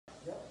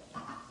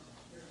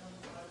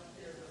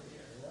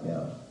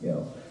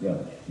Yo,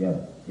 yo,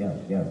 yo,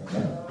 yo, yo,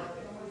 yo.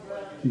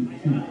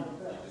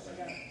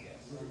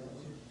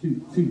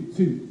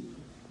 Two.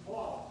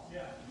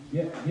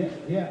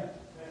 Yeah.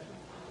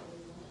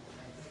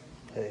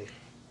 Hey.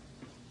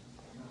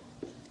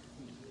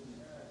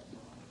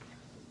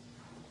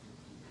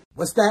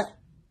 What's that?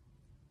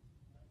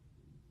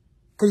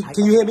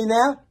 Can you hear me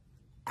now?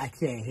 I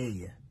can't hear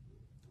you.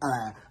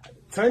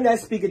 Turn that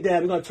speaker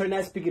down. We're going to turn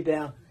that speaker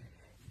down.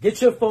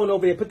 Get your phone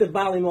over there. Put the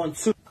volume on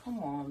too. Come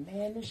on,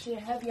 man. This shit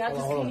heavy. I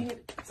just can't hear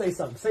it. Say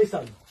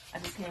something. I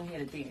just can't hear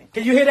the thing.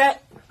 Can you hear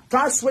that?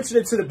 Try switching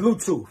it to the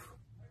Bluetooth.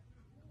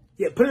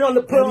 Yeah, put it on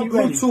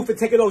Bluetooth and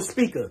take it on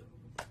speaker.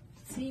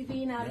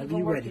 TV not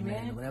even working,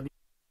 man.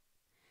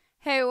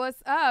 Hey,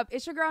 what's up?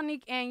 It's your girl,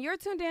 Neek, and you're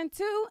tuned in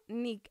to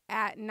Neek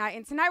at Night.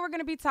 And tonight we're going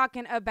to be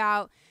talking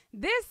about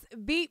this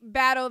beat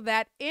battle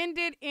that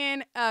ended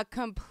in a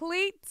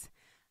complete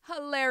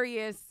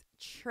hilarious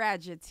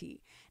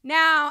tragedy.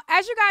 Now,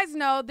 as you guys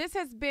know, this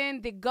has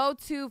been the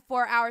go-to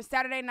for our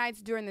Saturday nights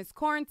during this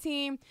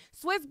quarantine.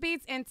 Swiss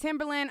Beats and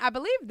Timberland, I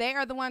believe they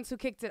are the ones who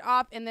kicked it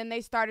off, and then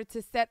they started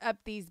to set up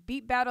these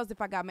beat battles,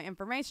 if I got my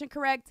information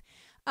correct,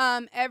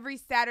 every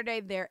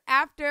Saturday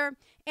thereafter.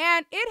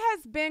 And it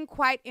has been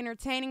quite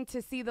entertaining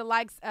to see the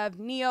likes of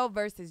Neo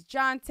versus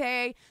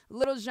Jonte,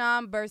 Lil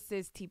Jon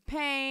versus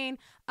T-Pain,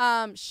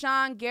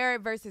 Sean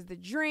Garrett versus The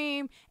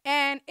Dream.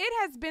 And it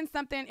has been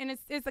something, and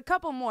it's a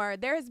couple more.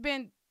 There has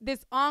been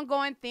this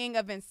ongoing thing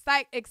of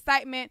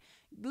excitement,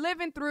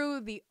 living through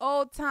the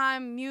old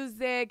time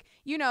music,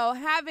 you know,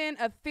 having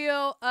a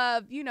feel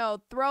of, you know,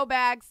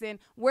 throwbacks and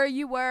where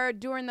you were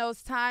during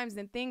those times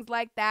and things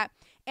like that.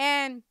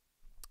 And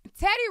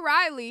Teddy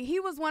Riley,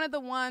 he was one of the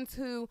ones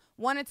who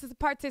wanted to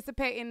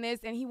participate in this,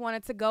 and he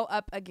wanted to go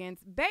up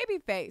against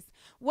Babyface.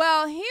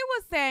 Well, he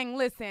was saying,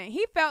 listen,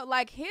 he felt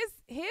like his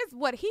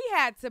what he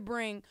had to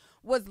bring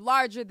was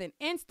larger than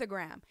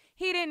Instagram.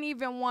 He didn't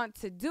even want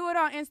to do it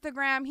on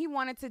Instagram. He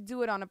wanted to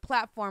do it on a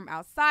platform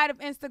outside of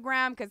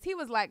Instagram because he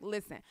was like,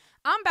 listen,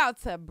 I'm about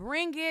to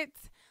bring it.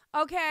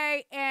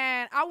 Okay,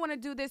 and I want to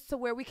do this to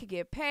where we could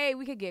get paid,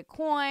 we could get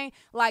coin.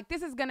 Like,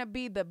 this is going to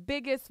be the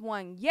biggest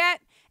one yet.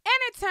 And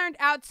it turned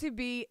out to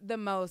be the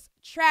most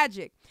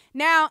tragic.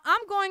 Now,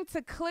 I'm going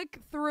to click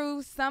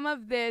through some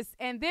of this,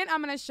 and then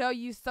I'm going to show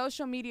you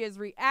social media's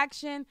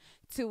reaction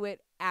to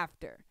it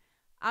after.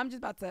 I'm just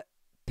about to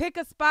pick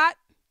a spot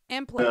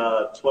and play.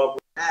 12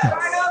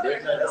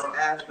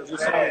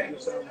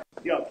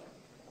 Yo.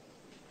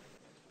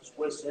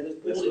 Swiss said it's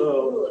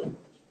good.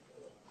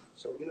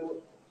 So, you know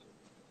what?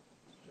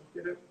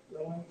 Get it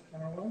going,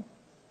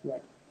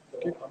 right.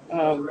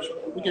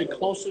 We get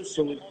closer,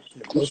 so we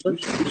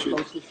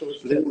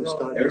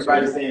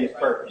Everybody's saying it's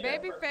perfect.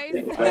 Babyface,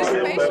 his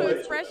facial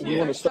expression. You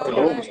want to start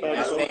over?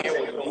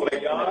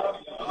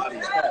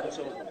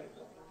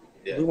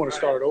 We want to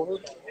start over?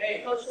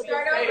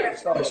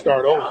 Let's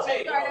start over.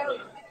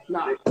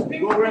 Nah,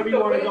 go wherever you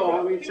want to go.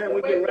 I mean,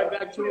 we get right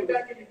back to it.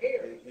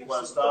 You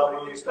want to start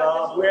when you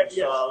start? Yes.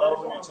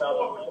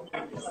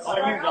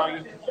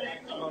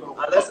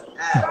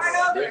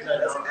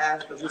 Let's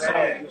ask the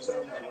fans.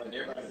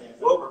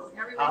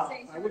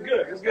 We're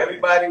good.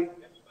 Everybody,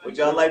 would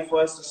y'all like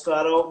for us to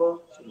start over?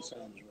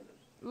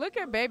 Look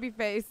at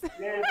Babyface.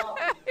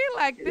 He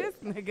like this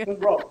nigga.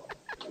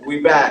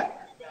 We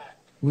back.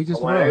 We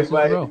just want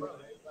everybody.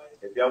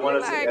 If y'all want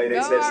to say, like,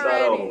 they said start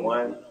already. over.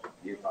 One.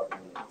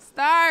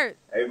 Start.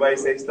 Everybody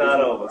say start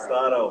over.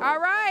 Start over. All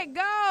right,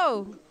 go.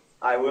 All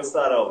right, we'll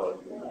start over.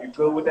 You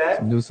cool with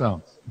that? New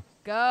songs.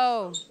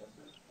 Go.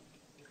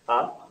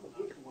 Huh?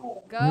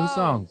 Go. New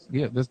songs.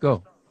 Yeah, let's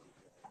go.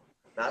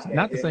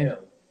 Not the same.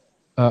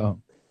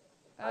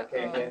 I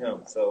can't hear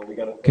him, so we're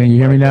gonna. Can you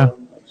hear me now?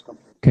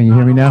 Can you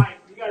hear me now?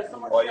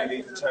 Or you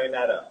need to turn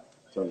that up.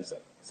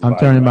 I'm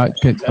turning my.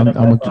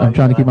 I'm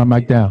trying to keep my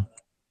mic down.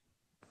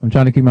 I'm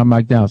trying to keep my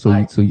mic down so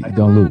you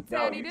don't lose.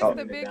 Teddy, this is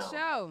the big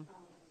show.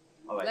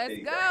 Right, Let's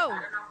go.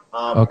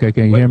 Okay,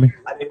 can you hear me?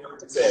 I didn't know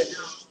what you said.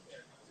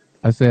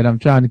 I said I'm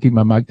trying to keep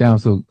my mic down,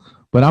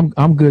 but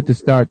I'm good to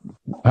start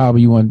however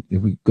you want.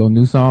 If we go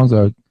new songs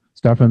or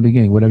start from the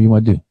beginning, whatever you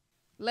want to do.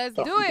 Let's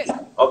do it.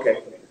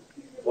 Okay.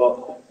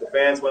 Well, the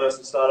fans want us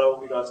to start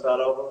over. We're gonna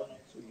start over.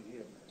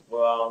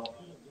 Well,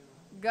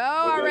 go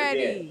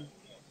already.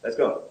 Let's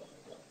go.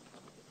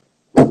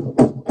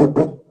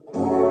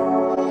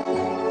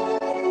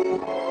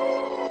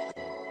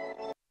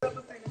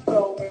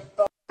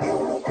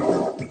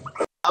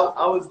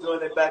 I was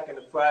doing it back in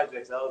the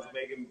projects. I was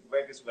making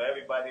records for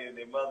everybody and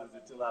their mothers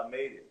until I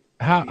made it.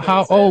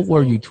 How old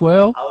were you?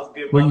 12? I was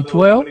giving were you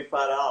 12?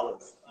 $25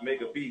 to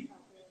make a beat.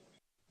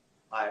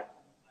 All right.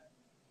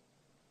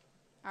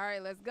 All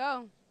right, let's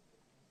go.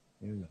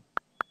 Here we go.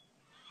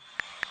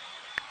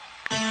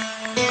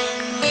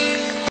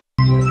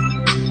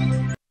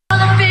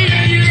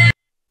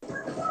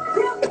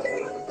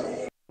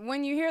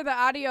 When you hear the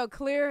audio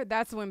clear,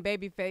 that's when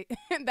Babyface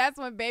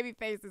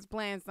is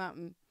playing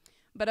something.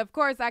 But of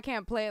course, I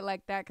can't play it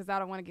like that because I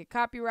don't want to get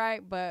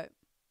copyright. But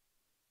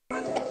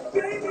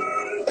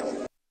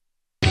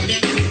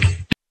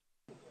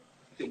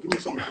Give me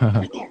some.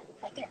 Right there.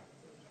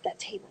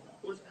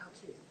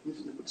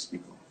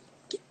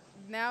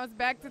 Now it's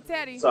back to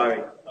Teddy.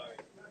 Sorry.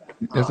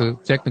 That's a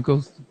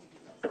technical.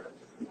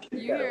 You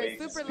hear it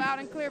super loud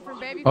and clear from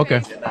Babyface. Okay.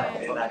 And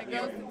then when it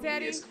goes to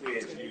Teddy.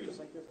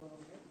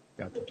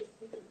 Gotcha.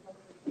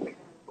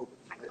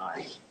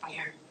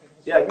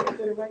 Yeah, you can put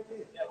it right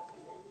there.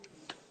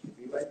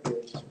 Be right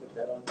there. Just put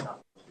that on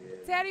top.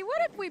 Yeah. Teddy,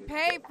 what if we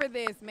paid for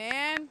this,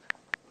 man?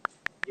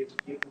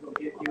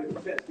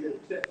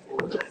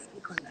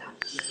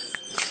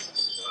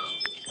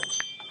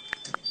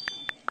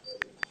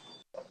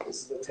 This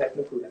is a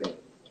technical thing.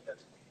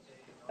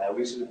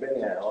 We should have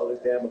been had all this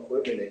damn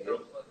equipment in here.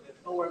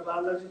 Don't worry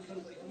about it.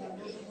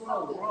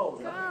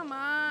 Come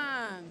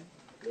on.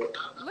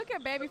 Look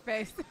at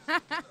Babyface.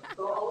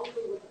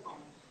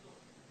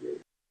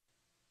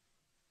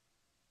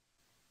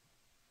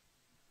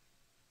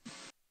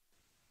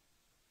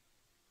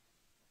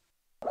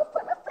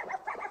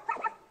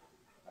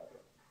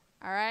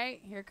 All right,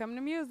 here come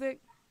the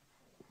music.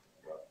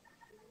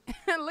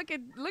 look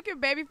at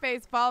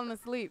Babyface falling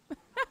asleep.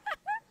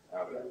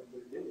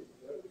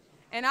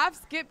 And I've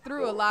skipped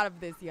through a lot of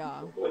this,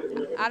 y'all.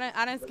 I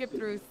done skipped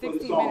through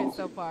 16 minutes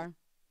so far.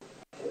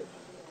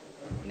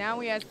 Now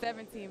we have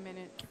 17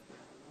 minutes.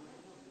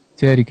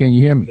 Teddy, can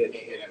you hear me?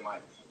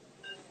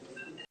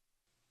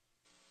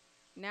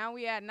 Now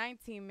we at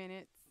 19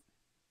 minutes.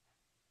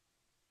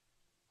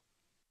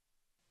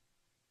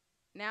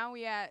 Now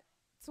we at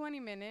 20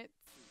 minutes.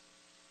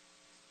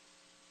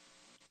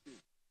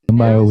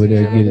 Somebody over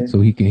there get it so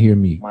he can hear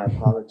me. My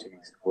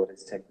apologies for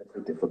this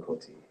technical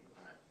difficulty.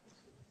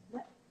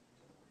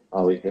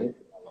 Oh, we good?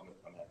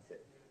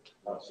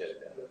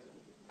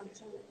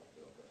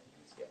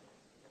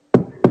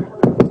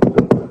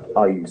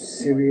 Are you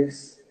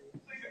serious?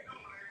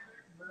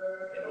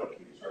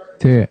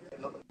 Ted.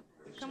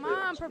 Come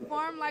on,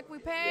 perform like we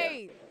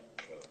paid.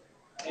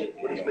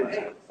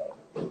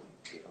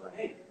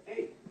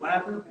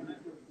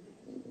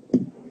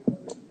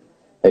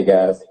 Hey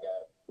guys,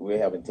 we're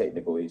having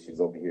technical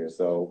issues over here.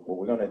 So what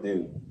we're gonna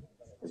do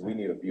is we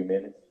need a few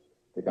minutes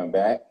to come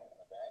back.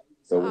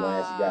 So we're gonna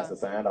ask you guys to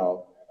sign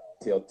off,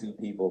 tell 2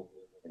 people,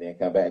 and then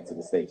come back to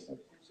the station.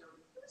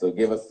 So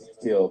give us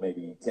till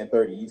maybe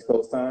 10:30 East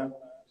Coast time,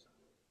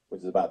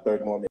 which is about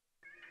 30 more minutes.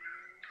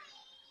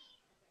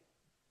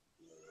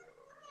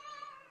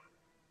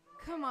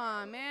 Come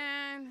on,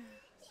 man.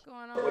 What's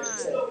going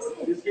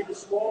on? Just get the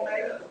small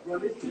magnet,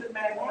 run this to the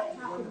magnet,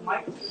 run the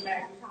mic to the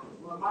magnet,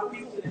 run my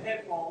piece to the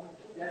headphone,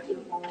 that's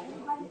your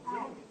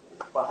phone.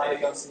 But how you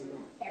gonna see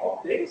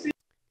me?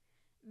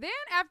 Then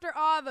after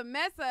all the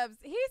mess ups,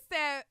 he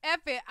said,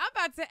 F it, I'm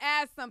about to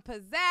add some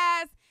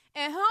pizzazz,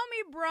 and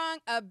homie brung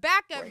a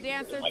backup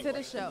dancer to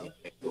the show.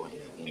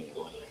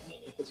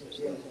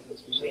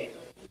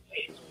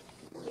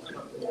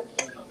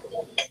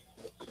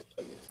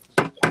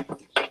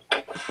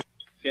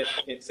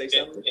 Can say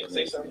something?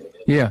 Say something?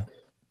 Yeah.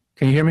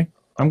 Can you hear me?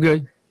 I'm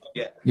good.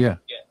 Yeah. Yeah.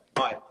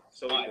 All right.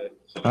 So we good.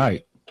 All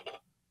right.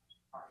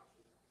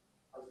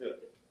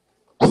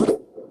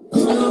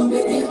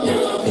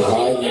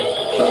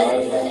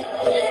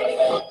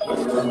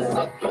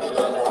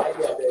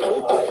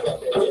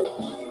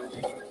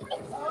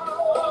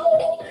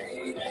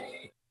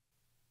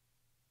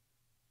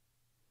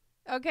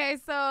 Okay,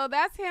 so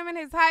that's him and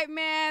his hype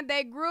man.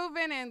 They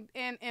grooving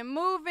and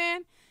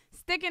moving,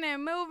 sticking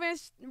and moving,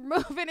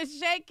 moving and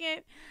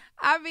shaking.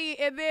 I mean,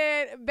 and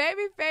then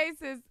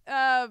Babyface's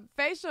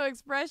facial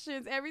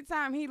expressions, every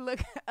time he look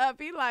up,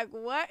 he like,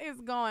 what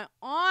is going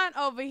on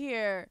over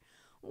here?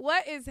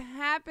 What is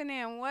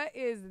happening? What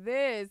is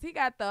this? He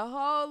got the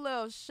whole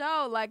little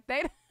show. Like,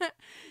 they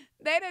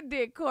done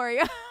did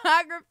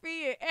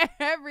choreography and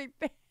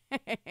everything.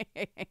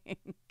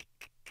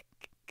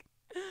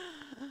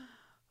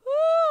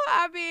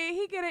 I mean,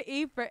 he get an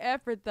E for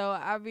effort, though.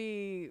 I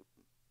mean,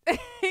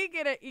 he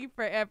get an E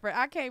for effort.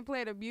 I can't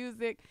play the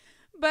music,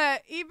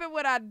 but even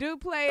when I do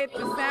play it,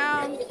 the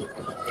sound,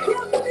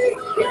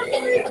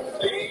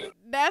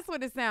 that's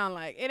what it sound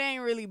like. It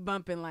ain't really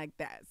bumping like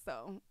that,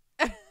 so.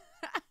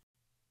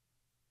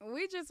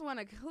 We just want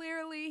to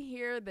clearly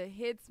hear the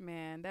hits,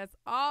 man. That's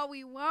all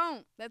we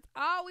want. That's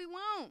all we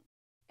want.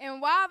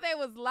 And while they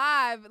was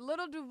live,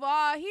 Little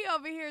Duval, he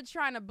over here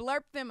trying to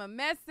blurp them a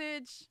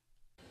message.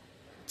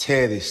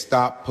 Teddy,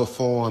 stop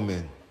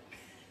performing.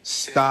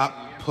 Stop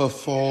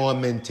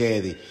performing,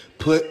 Teddy.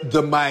 Put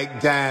the mic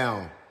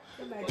down.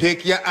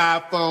 Pick your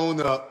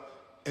iPhone up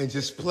and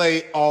just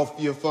play off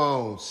your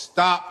phone.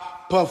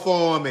 Stop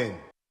performing.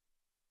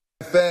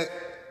 In fact,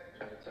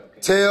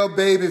 tell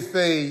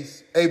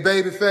Babyface, hey,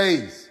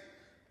 Babyface,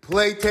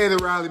 play Taylor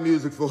Riley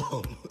music for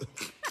him.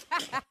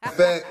 In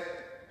fact,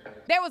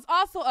 there was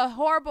also a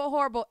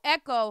horrible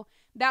echo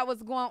that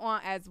was going on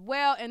as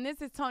well. And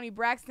this is Toni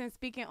Braxton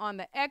speaking on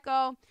the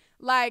echo.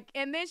 Like,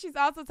 and then she's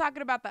also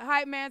talking about the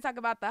hype man,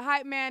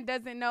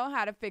 doesn't know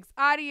how to fix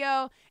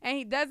audio, and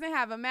he doesn't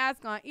have a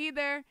mask on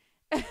either.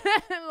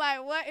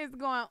 Like, what is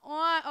going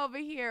on over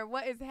here?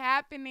 What is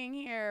happening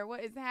here?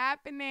 What is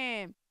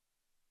happening?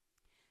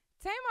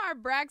 Tamar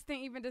Braxton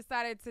even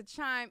decided to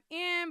chime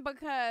in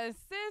because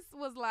sis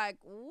was like,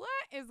 what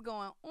is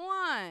going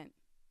on?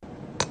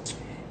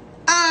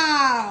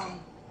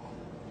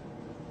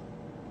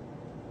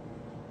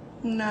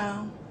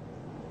 No.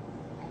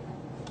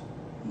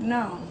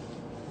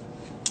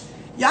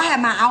 Y'all had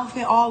my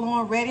outfit all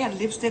on ready, had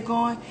lipstick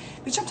on.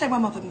 Bitch, I'm taking my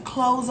motherfucking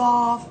clothes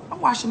off.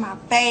 I'm washing my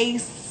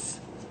face.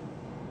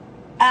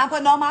 And I'm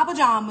putting on my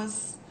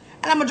pajamas.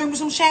 And I'm gonna drink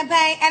some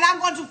champagne and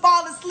I'm going to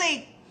fall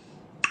asleep.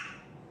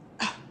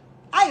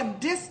 I am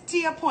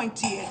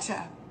disappointed.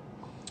 I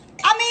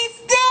mean,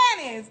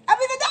 Stannis. I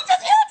mean, don't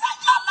just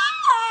irritate your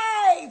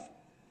life.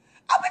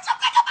 Oh, bitch, I'm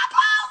taking my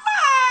clothes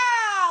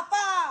off.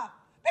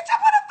 Bitch, I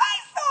put a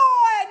face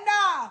on.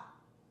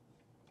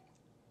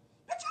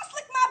 Bitch, I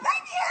slick my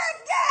baby hairs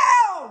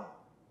down.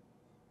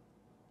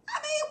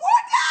 I mean,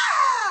 what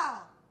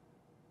now?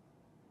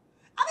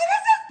 I mean,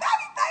 this is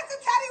Babyface and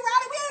Teddy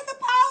Riley. We ain't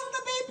supposed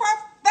to be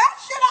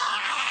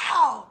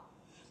professional.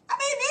 I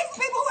mean, these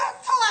people who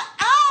have taught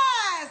us.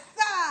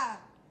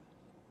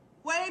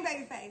 Well, it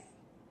ain't Babyface.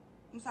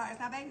 I'm sorry, it's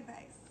not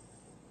Babyface.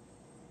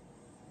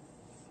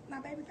 It's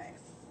not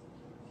Babyface.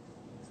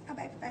 It's not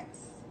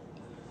Babyface.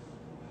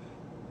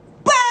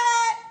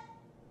 But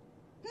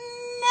no!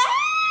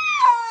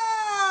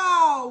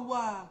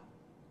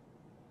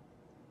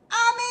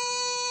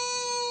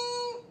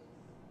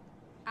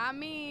 I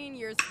mean,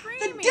 you're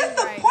screaming. The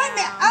disappointment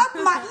right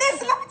of my.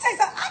 Listen, let me tell you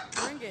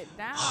something. Bring it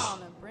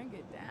down. Bring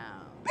it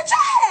down. Bitch,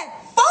 I had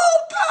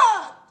food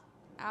cooked.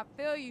 I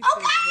feel you,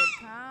 okay. sis, but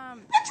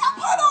calm Bitch, down. I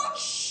put on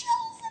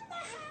shoes in the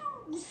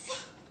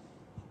house.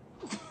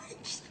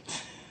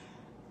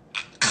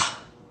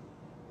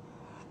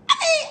 I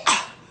mean,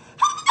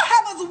 how do you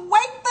have us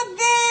wait for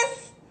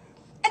this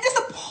and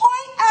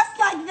disappoint us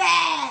like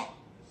that?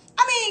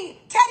 I mean,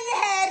 Teddy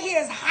had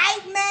his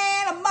hype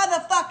man, a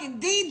motherfucking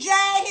DJ,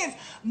 his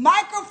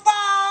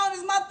microphone,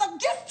 his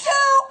motherfucking, just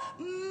too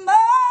much.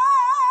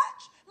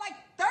 Like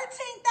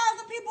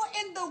 13,000 people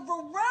in the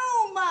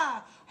room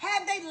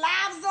had their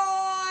lives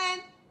on,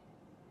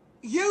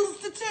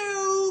 used the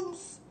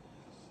tubes.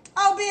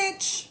 Oh,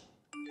 bitch.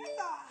 It's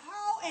a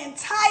whole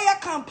entire,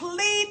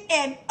 complete,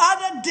 and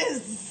utter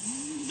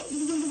disaster.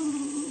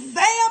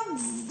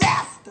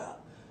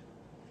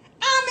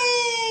 I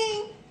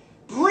mean,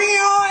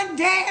 Breon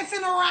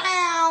dancing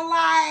around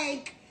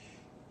like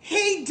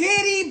he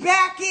Diddy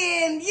back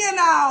in,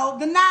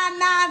 the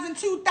 99s and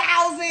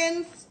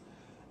 2000s.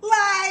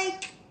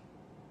 Like,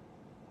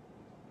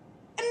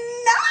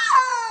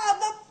 no,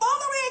 the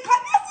foolery.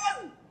 This is,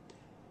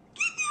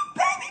 give me a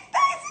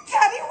Babyface and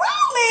Teddy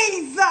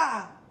Riley's.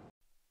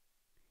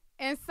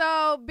 And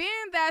so, being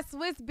that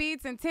Swiss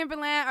Beats and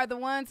Timberland are the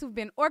ones who've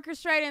been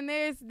orchestrating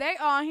this, they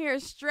on here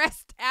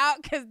stressed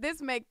out because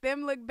this make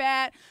them look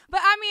bad. But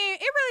I mean,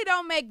 it really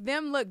don't make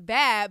them look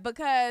bad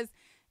because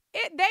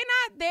they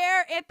not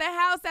there at the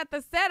house at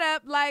the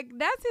setup. Like,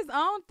 that's his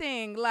own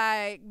thing.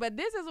 Like, but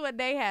this is what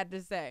they had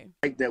to say.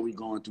 Like that we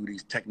going through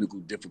these technical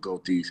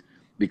difficulties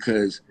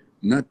because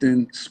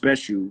nothing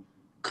special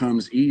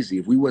comes easy.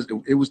 If we was,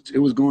 it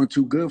was going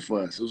too good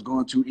for us. It was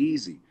going too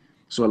easy.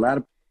 So a lot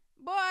of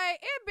boy,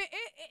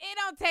 it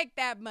don't take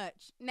that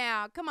much.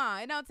 Now, come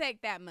on, it don't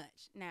take that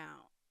much.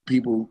 Now,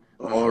 people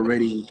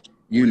already,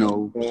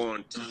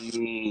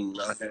 quarantine.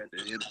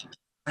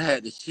 I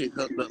had the shit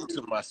hooked up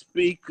to my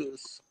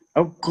speakers.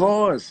 Of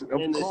course.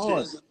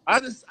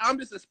 I'm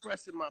just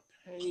expressing my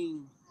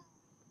pain.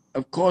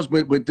 Of course,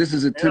 but this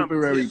is a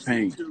temporary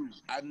pain. Too.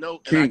 I know.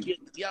 King. And I get,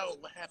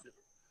 what happened?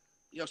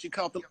 She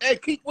called the. Hey,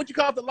 Keith, what you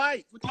call the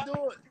light? What you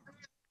doing?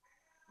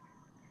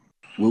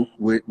 What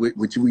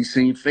we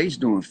seen Face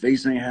doing.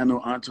 Face ain't had no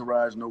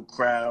entourage, no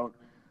crowd,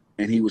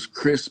 and he was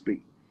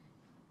crispy.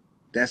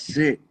 That's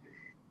it.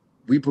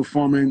 We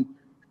performing.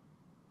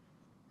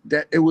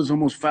 That it was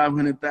almost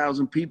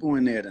 500,000 people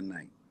in there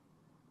tonight.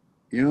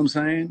 You know what I'm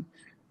saying?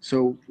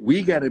 So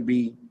we got to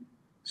be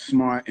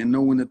smart and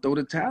know when to throw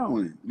the towel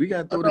in. We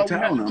got to throw the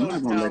towel in. I'm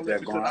not gonna let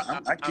that go.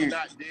 I can't. I'm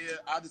not there.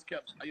 I just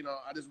kept. I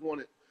just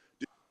wanted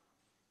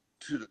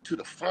to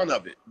the fun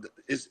of it.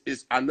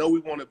 It's. I know we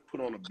want to put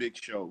on a big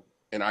show.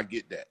 And I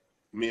get that.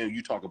 Me and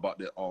you talk about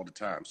that all the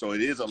time. So it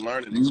is a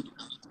learning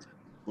experience.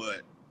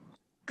 But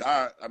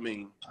God,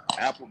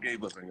 Apple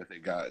gave us,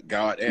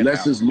 God and less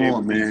Apple is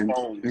more, man.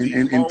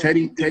 And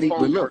Teddy,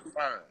 but look.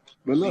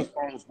 These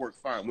phones work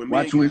fine.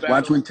 Watch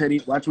when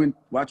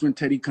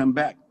Teddy come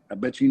back. I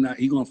bet you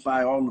he gonna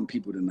fire all them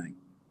people tonight.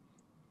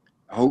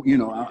 I hope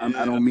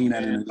I don't mean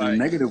that in a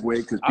negative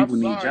way because people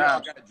need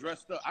jobs. I got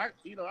dressed up. I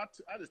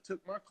just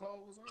took my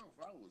clothes off.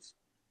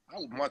 I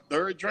was my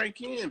third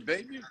drink in,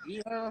 baby.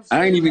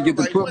 I ain't even get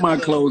to put my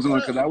clothes on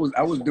because I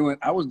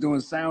was doing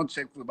sound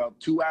check for about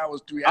 2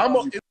 hours, 3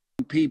 hours.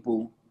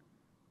 People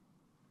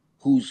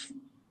who's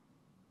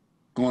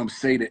going to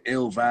say the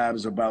ill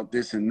vibes about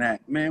this and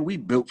that. Man, we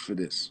built for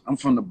this. I'm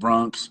from the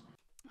Bronx.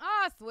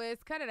 Oh, Swiss,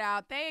 cut it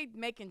out. They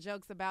making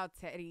jokes about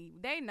Teddy.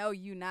 They know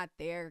you not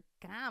there.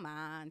 Come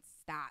on,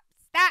 stop.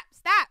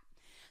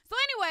 So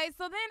anyway,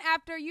 then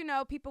after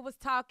people was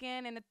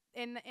talking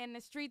and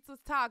the streets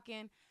was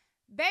talking.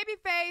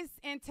 Babyface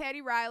and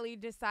Teddy Riley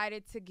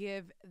decided to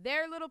give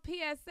their little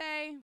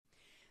PSA.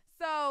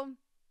 So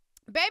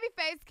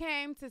Babyface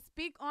came to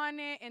speak on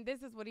it, and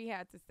this is what he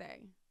had to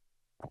say.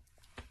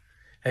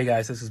 Hey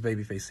guys, this is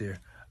Babyface here.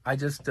 I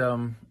just,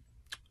 I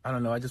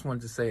don't know, I just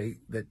wanted to say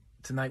that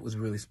tonight was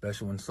really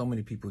special and so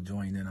many people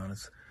joined in on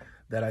us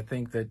that I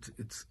think that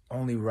it's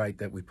only right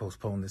that we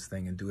postpone this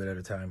thing and do it at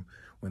a time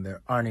when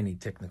there aren't any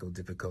technical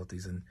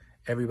difficulties and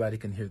everybody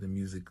can hear the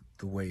music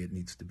the way it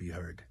needs to be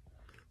heard.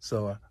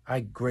 So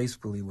I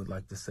gracefully would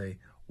like to say,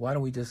 why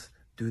don't we just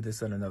do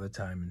this at another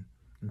time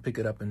and pick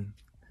it up and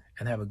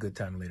have a good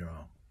time later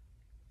on.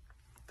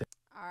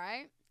 All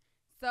right.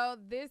 So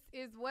this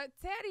is what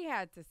Teddy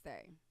had to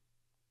say.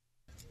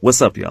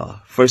 What's up,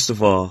 y'all? First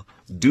of all,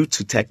 due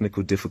to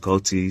technical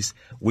difficulties,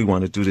 we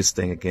want to do this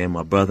thing again.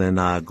 My brother and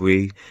I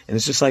agree, and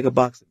it's just like a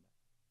boxing.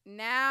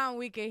 Now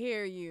we can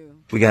hear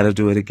you. We got to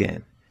do it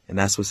again, and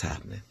that's what's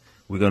happening.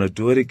 We're going to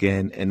do it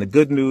again, and the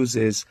good news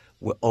is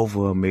we're over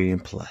 1 million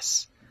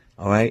plus,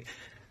 all right?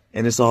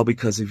 And it's all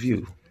because of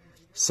you.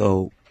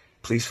 So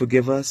please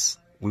forgive us.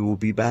 We will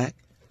be back.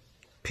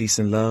 Peace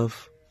and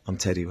love. I'm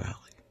Teddy Riley.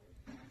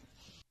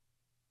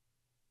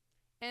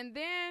 And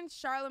then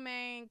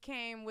Charlemagne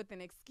came with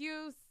an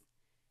excuse.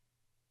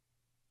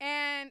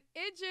 And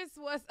it just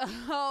was a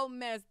whole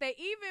mess. They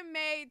even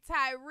made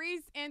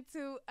Tyrese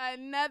into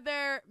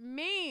another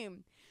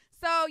meme.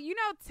 So, you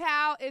know,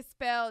 towel is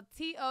spelled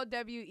Towel.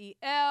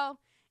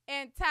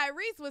 And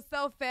Tyrese was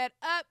so fed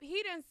up,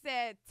 he done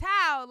said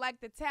towel, like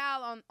the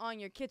towel on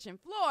your kitchen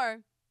floor.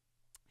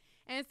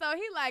 And so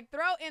he like,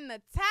 throw in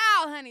the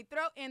towel, honey,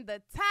 throw in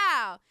the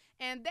towel.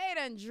 And they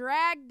done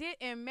dragged it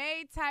and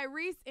made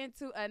Tyrese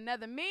into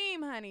another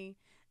meme, honey.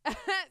 So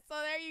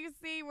there you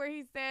see where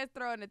he says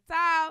throw in the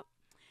towel.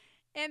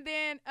 And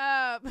then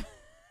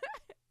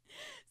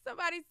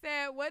somebody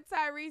said, what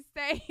Tyrese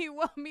say he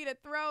want me to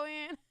throw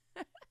in?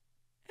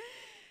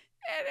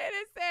 And then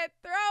it said,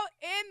 throw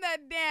in the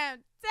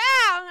damn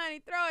towel, honey.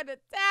 Throw in the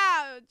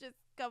towel. It's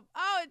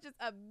just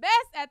a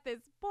mess at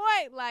this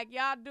point. Like,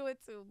 y'all do it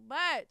too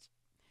much.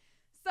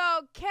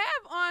 So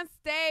Kev on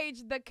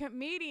stage, the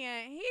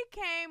comedian, he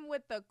came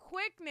with the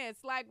quickness,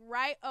 like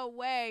right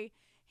away.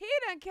 He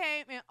done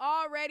came and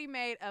already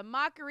made a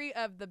mockery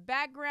of the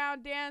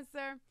background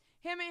dancer.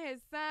 Him and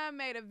his son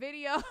made a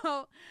video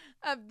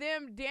of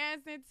them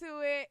dancing to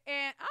it.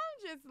 And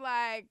I'm just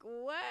like,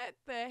 what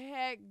the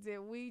heck did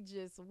we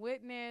just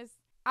witness?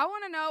 I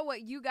want to know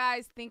what you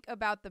guys think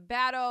about the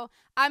battle.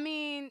 I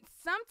mean,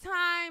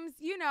 sometimes,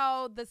 you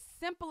know, the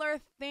simpler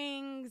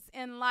things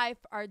in life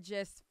are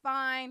just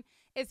fine.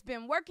 It's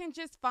been working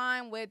just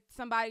fine with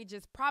somebody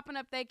just propping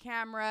up their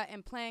camera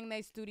and playing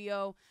their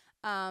studio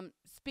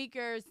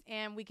speakers,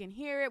 and we can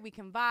hear it, we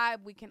can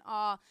vibe, we can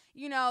all,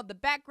 you know, the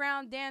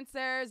background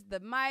dancers, the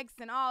mics,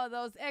 and all of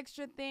those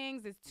extra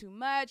things is too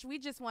much. We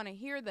just want to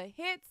hear the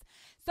hits.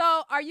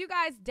 So are you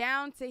guys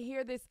down to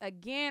hear this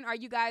again? Are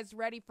you guys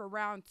ready for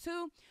round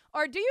 2?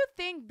 Or do you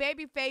think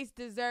Babyface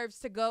deserves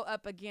to go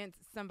up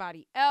against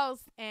somebody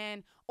else?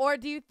 Or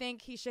do you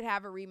think he should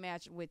have a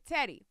rematch with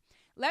Teddy?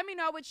 Let me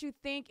know what you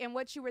think and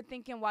what you were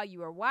thinking while you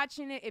were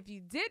watching it. If you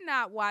did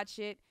not watch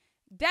it,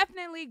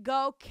 definitely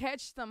go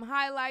catch some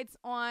highlights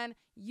on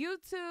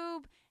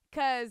YouTube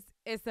because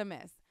it's a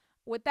mess.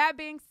 With that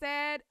being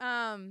said,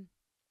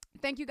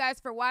 thank you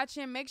guys for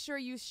watching. Make sure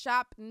you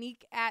shop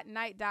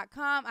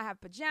neekatnight.com. I have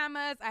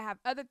pajamas. I have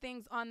other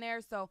things on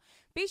there. So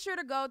be sure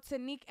to go to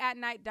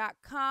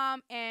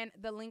neekatnight.com, and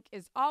the link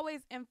is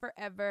always and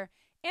forever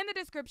in the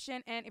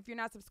description. And if you're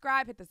not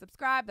subscribed, hit the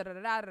subscribe, and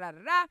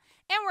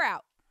we're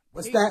out.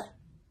 What's that?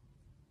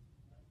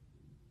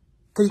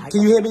 Can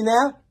you hear me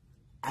now?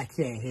 I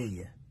can't hear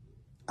you.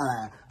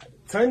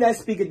 Turn that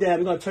speaker down.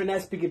 We're going to turn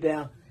that speaker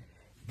down.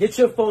 Get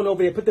your phone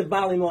over there. Put the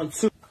volume on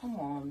too. Come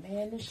on,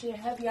 man. This shit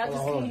heavy. I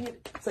just can't hear.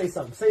 Say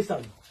something. Say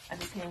something. I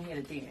just can't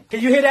hear the dance. Can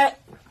you hear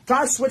that?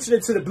 Try switching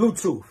it to the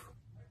Bluetooth.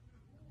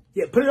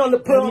 Yeah, put it on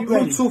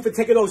Bluetooth and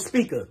take it on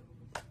speaker.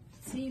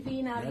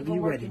 TV not even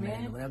working,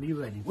 man. Whenever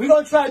you're ready. We're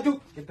going to try to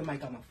do... Get the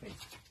mic on my face.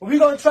 What we're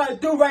going to try to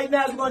do right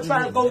now is we're going to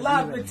try to go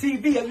live on the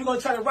TV, and we're going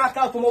to try to rock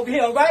out from over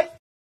here, all right?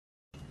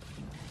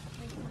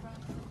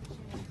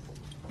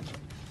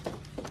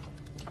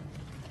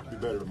 Be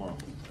better tomorrow.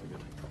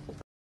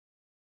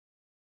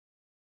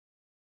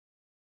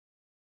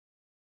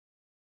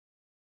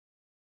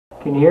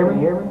 Can you hear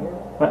me?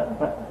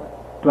 What?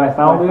 Do I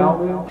sound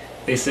good?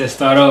 They said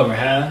start over,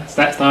 huh?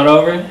 Start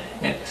over?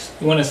 Yes.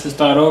 You want us to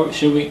start over?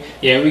 Should we?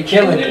 Yeah, we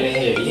killing it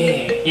in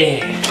here.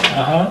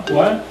 Yeah.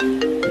 What?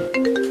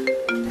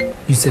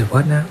 You said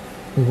what now?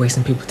 We're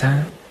wasting people's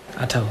time?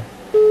 I told him.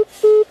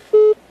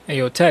 Hey,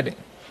 yo, Teddy.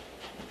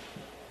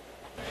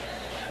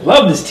 I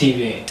love this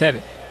TV.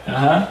 Teddy.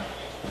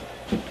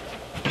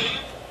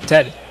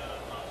 Teddy.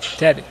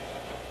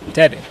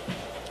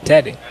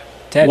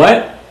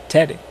 What?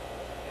 Teddy.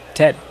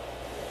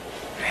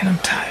 Man, I'm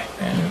tired,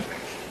 man.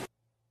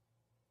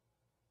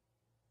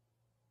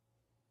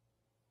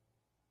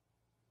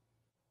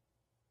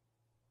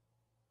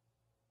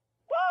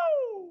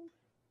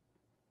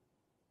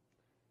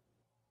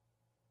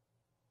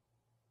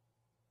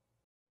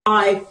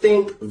 I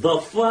think the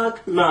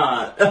fuck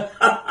not.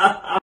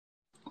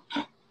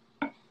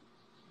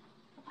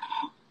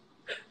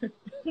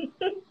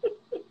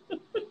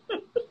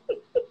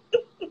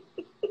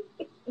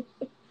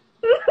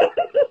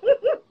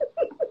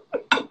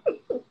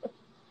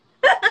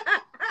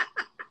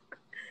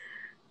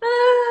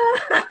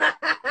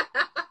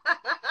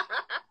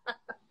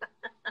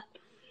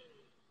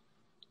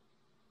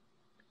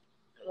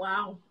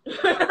 Wow.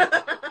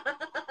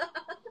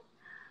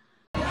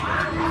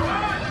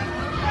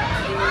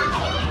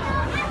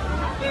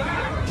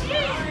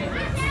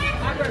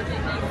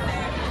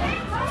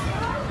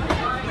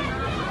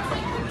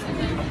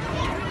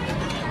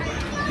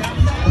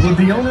 With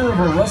the owner of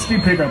a rusty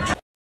pickup.